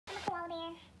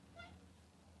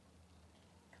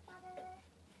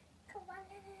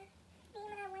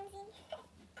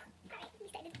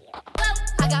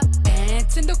got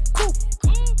bands in the coop,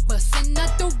 bustin'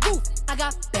 out the roof. I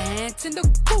got bands in the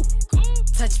coop.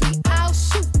 Touch me, I'll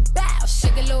shoot. Bow,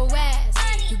 shake a little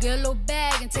ass. You get a little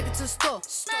bag and take it to the store.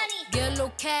 Get a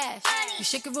little cash. You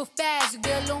shake it real fast, you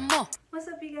get a little more. What's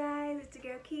up, you guys? It's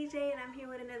your girl KeiiJayyy, and I'm here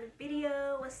with another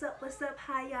video. What's up? What's up?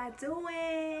 How y'all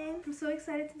doing? I'm so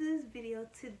excited to do this video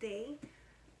today.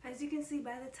 As you can see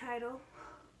by the title,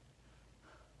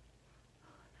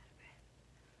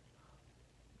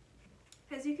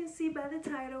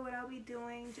 what I'll be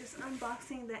doing, just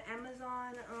unboxing the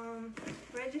Amazon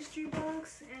registry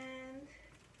box and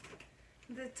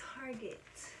the Target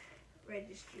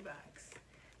registry box.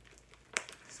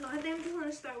 So I think I'm just going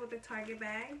to start with the Target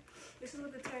bag. This is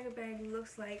what the Target bag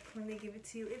looks like when they give it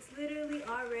to you. It's literally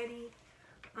already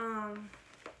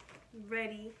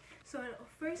ready. So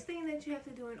first thing that you have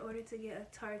to do in order to get a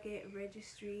Target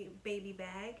registry baby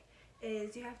bag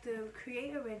is you have to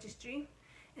create a registry,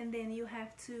 and then you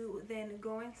have to then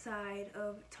go inside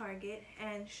of Target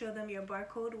and show them your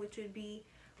barcode, which would be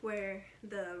where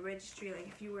the registry, like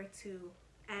if you were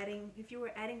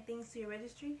adding things to your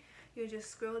registry, you just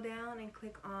scroll down and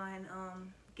click on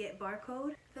get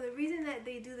barcode. So the reason that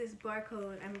they do this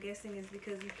barcode, I'm guessing, is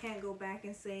because you can't go back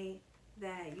and say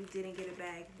that you didn't get a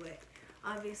bag, but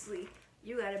obviously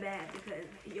you got a bag because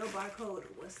your barcode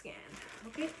was scanned.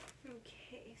 Okay,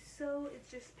 so it's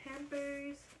just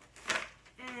Pampers,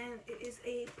 and it is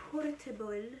a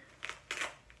portable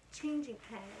changing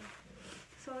pad.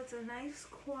 So it's a nice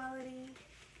quality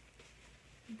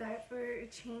diaper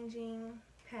changing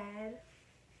pad.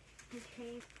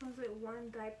 Okay, comes with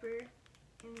one diaper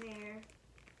in there.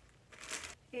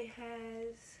 It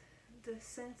has the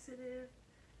sensitive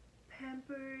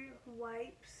pamper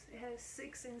wipes. It has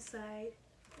 6 inside,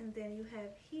 and then you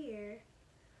have here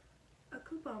a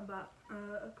coupon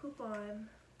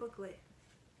booklet.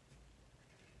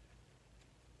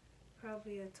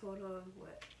 Probably a total of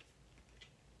what,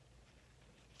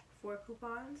 4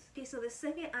 coupons. Okay, so the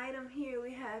second item here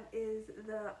we have is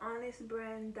the Honest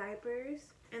brand diapers,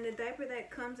 and the diaper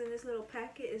that comes in this little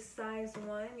packet is size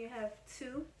 1. You have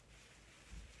 2.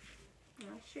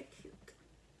 Oh, she's cute.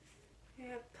 You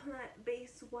have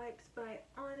plant-based wipes by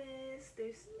Honest.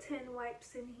 There's 10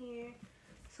 wipes in here.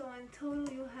 So in total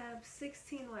you have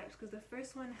 16 wipes, because the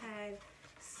first one had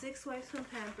 6 wipes from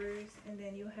Pampers, and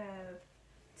then you have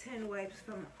 10 wipes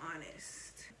from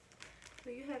Honest. So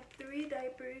you have 3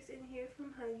 diapers in here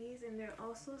from Huggies, and they're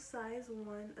also size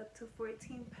 1 up to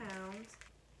 14 pounds.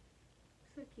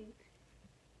 So cute.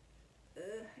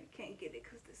 I can't get it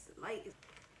because this light.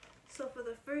 So for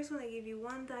the first one, they give you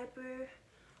 1 diaper.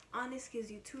 Honest gives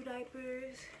you 2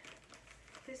 diapers.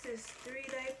 This is 3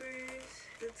 diapers.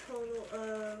 The total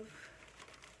of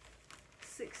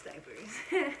 6 diapers.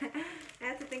 I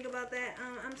have to think about that.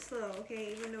 I'm slow,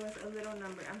 okay? Even though it's a little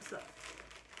number, I'm slow.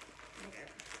 Okay.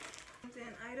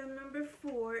 Then item number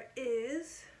 4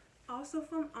 is also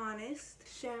from Honest: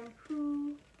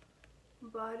 shampoo,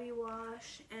 body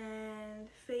wash, and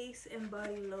face and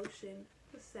body lotion.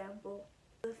 A sample.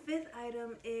 The 5th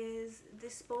item is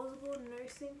disposable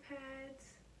nursing pads,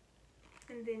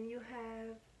 and then you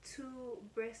have 2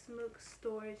 breast milk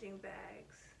storaging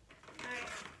bags. Alright,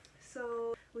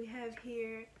 so we have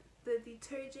here the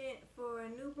detergent for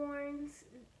newborns,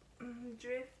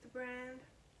 Drift brand.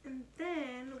 And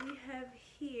then we have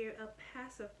here a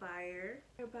pacifier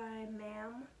by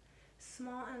Ma'am,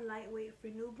 small and lightweight for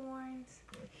newborns.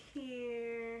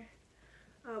 Here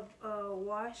a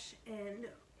wash and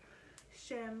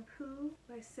shampoo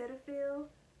by Cetaphil.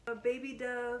 A Baby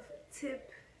Dove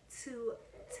tip to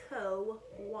toe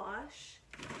wash.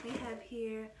 We have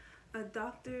here a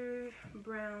Dr.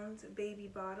 Brown's baby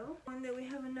bottle. And then we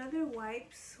have another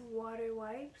wipes, water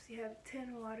wipes. You have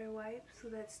 10 water wipes, so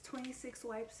that's 26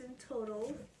 wipes in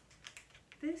total.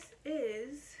 This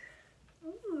is,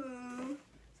 ooh,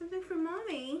 something for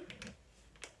mommy.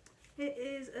 It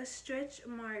is a stretch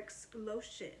marks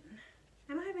lotion.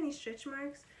 I don't have any stretch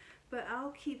marks, but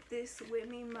I'll keep this with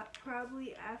me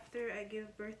probably after I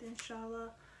give birth,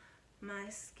 inshallah. My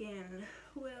skin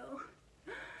will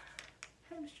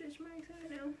have stretch marks, I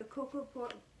don't know. The cocoa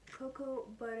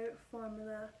butter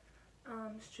formula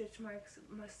stretch marks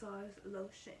massage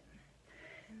lotion.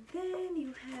 And then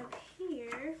you have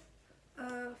here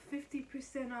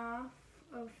 50% off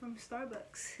from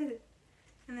Starbucks.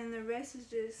 And then the rest is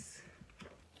just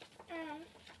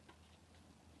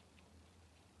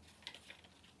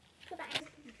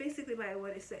basically by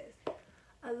what it says.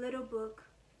 A little book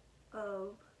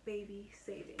of baby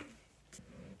saving.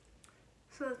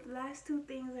 So the last 2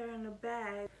 things are in the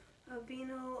bag.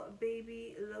 Aveeno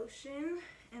baby lotion,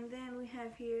 and then we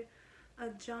have here a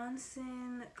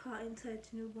Johnson Cotton Touch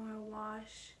Newborn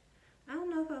Wash. I don't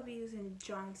know if I'll be using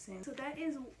Johnson. So that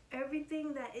is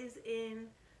everything that is in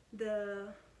the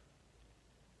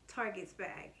Target's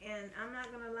bag. And I'm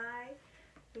not gonna lie,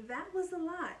 that was a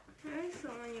lot. Alright, so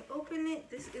when you open it,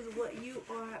 this is what you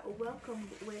are welcomed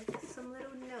with. Some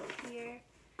little note here.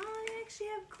 Oh, they actually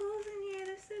have clothes in here.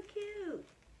 That's so cute.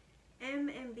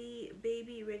 M&B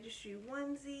Baby Registry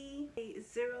onesie. A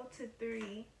 0 to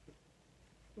 3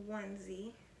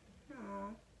 onesie.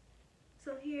 Aww.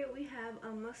 So here we have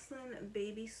a muslin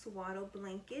baby swaddle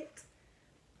blanket.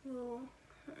 Little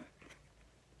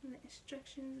and the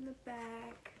instructions in the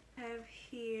back. I have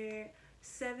here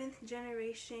 7th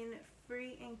generation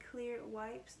free and clear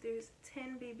wipes. There's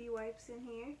 10 baby wipes in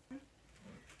here.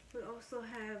 We also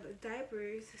have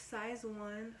diapers size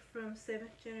 1 from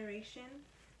 7th generation.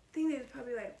 I think there's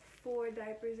probably like 4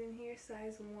 diapers in here,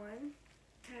 size 1.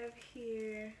 I have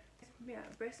here, yeah,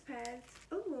 breast pads.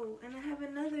 Oh, and I have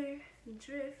another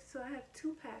drift, so I have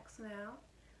 2 packs now.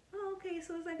 Oh, okay,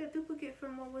 so it's like a duplicate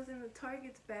from what was in the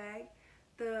Target's bag.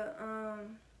 The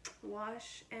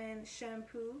wash and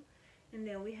shampoo. And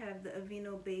then we have the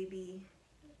Aveeno Baby,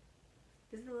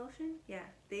 is it lotion? Yeah,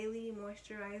 daily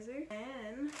moisturizer.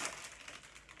 And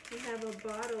we have a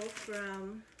bottle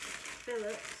from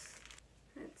Philips.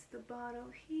 That's the bottle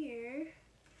here.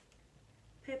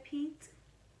 Pepite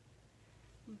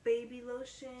baby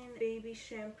lotion, baby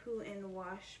shampoo and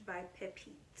wash by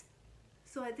Pepite.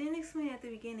 So I didn't explain it at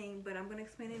the beginning, but I'm gonna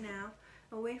explain it now.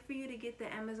 A way for you to get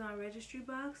the Amazon registry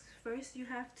box: first you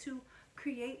have to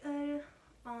create a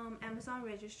Amazon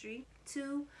registry.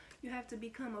 2, you have to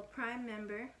become a Prime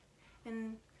member,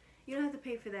 and you don't have to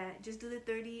pay for that. Just do the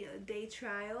 30-day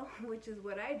trial, which is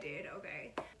what I did.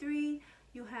 Okay. 3,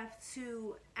 you have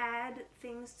to add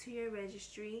things to your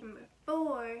registry.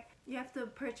 4, you have to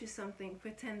purchase something for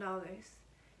 $10,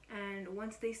 and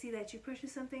once they see that you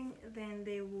purchase something, then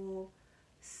they will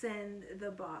send the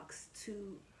box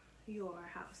to your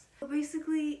house. So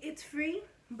basically it's free,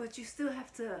 but you still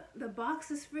have to, the box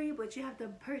is free, but you have to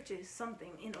purchase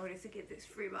something in order to get this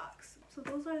free box. So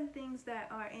those are the things that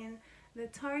are in the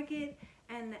Target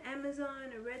and the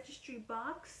Amazon registry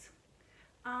box.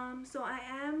 So I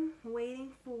am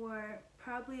waiting for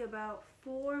probably about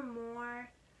 4 more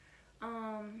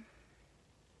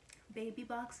baby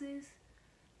boxes,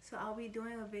 so I'll be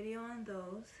doing a video on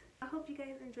those. I hope you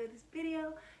guys enjoyed this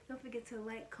video. Don't forget to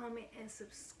like, comment, and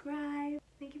subscribe.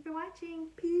 Thank you for watching.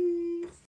 Peace.